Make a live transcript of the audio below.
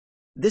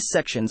This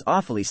section's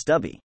awfully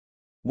stubby.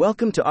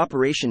 Welcome to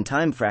Operation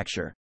Time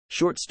Fracture.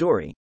 Short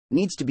story.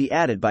 Needs to be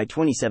added by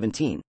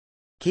 2017.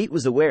 Kate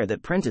was aware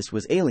that Prentice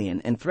was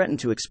alien and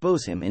threatened to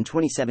expose him in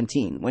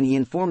 2017 when he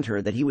informed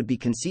her that he would be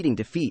conceding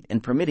defeat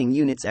and permitting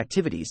unit's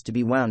activities to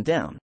be wound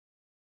down.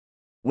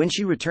 When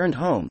she returned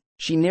home,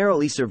 she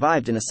narrowly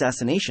survived an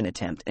assassination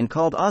attempt and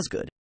called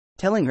Osgood,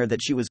 telling her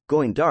that she was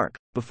going dark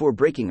before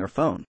breaking her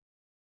phone.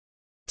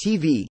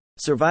 TV.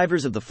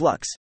 Survivors of the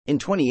Flux. In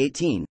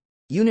 2018,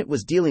 UNIT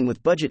was dealing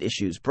with budget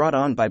issues brought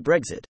on by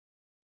Brexit.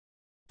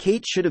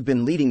 Kate should have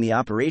been leading the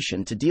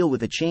operation to deal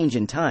with a change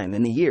in time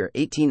in the year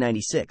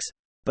 1896,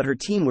 but her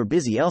team were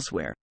busy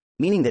elsewhere,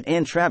 meaning that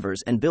Anne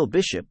Travers and Bill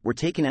Bishop were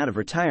taken out of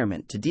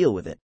retirement to deal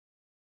with it.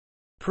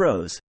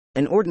 Pros.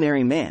 An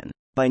ordinary man.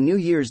 By New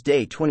Year's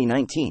Day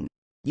 2019,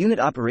 UNIT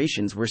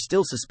operations were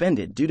still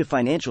suspended due to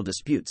financial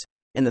disputes,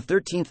 and the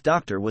 13th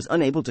Doctor was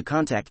unable to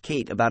contact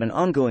Kate about an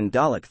ongoing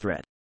Dalek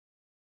threat.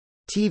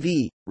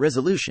 TV.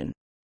 Resolution.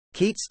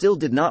 Kate still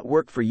did not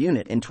work for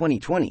UNIT in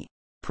 2020.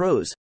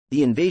 Pros.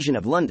 The invasion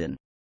of London.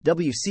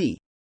 WC.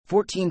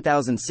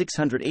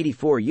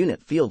 14,684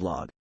 UNIT field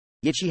log.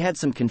 Yet she had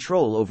some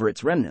control over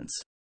its remnants.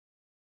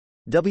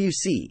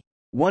 WC.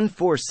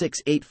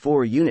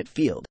 14684 UNIT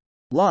field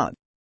log.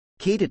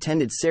 Kate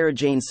attended Sarah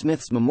Jane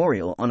Smith's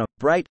memorial on a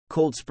bright,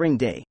 cold spring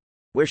day,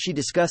 where she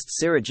discussed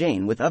Sarah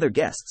Jane with other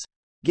guests,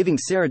 giving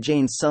Sarah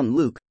Jane's son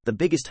Luke the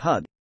biggest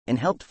hug, and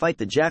helped fight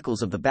the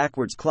jackals of the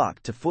backwards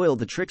clock to foil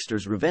the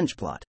trickster's revenge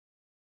plot.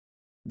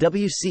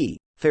 WC.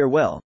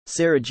 Farewell,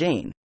 Sarah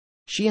Jane.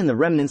 She and the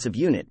remnants of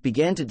UNIT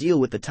began to deal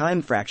with the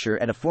time fracture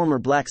at a former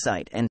black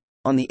site and,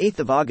 on the 8th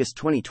of August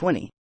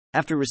 2020,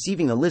 after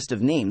receiving a list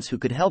of names who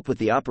could help with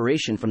the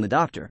operation from the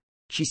Doctor,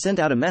 she sent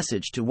out a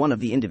message to one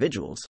of the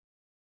individuals.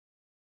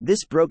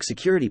 This broke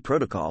security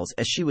protocols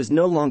as she was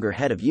no longer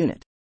head of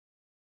UNIT.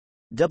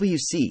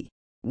 WC.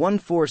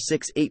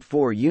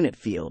 14684 UNIT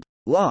field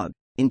log.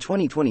 In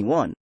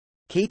 2021,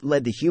 Kate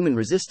led the human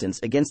resistance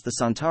against the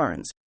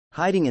Sontarans,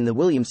 hiding in the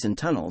Williamson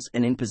tunnels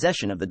and in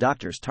possession of the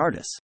Doctor's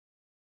TARDIS.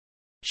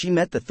 She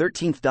met the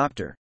 13th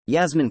Doctor,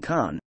 Yasmin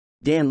Khan,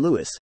 Dan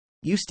Lewis,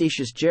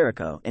 Eustachius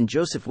Jericho and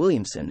Joseph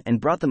Williamson and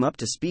brought them up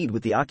to speed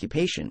with the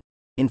occupation,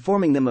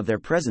 informing them of their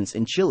presence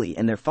in Chile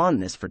and their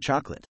fondness for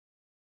chocolate.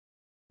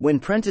 When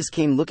Prentice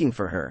came looking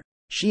for her,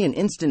 she and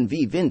Inston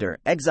V. Vinder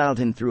exiled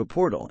him through a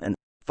portal and,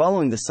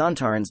 following the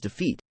Sontarans'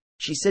 defeat,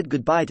 she said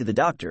goodbye to the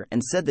Doctor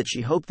and said that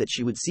she hoped that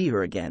she would see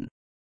her again.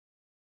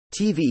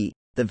 TV.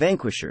 The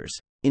Vanquishers.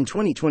 In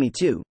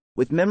 2022,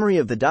 with memory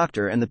of the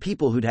Doctor and the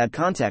people who'd had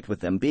contact with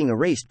them being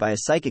erased by a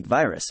psychic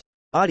virus,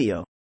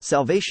 audio,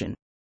 salvation,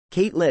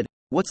 Kate led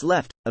what's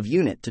left of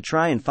UNIT to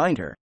try and find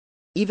her,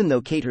 even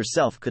though Kate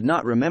herself could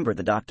not remember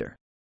the Doctor.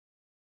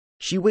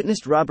 She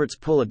witnessed Roberts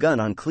pull a gun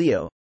on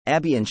Cleo,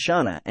 Abby and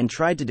Shauna and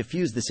tried to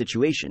defuse the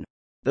situation,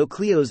 though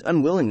Cleo's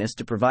unwillingness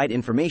to provide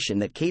information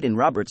that Kate and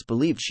Roberts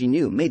believed she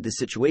knew made the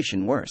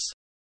situation worse.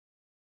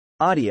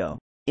 Audio.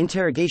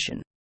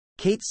 Interrogation.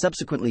 Kate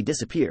subsequently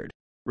disappeared,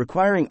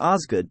 requiring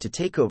Osgood to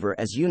take over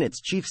as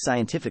UNIT's chief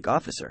scientific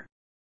officer.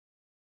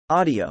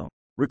 Audio.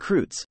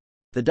 Recruits.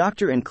 The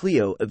Doctor and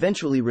Cleo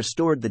eventually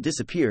restored the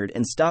disappeared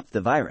and stopped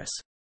the virus.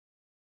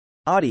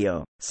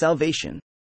 Audio. Salvation.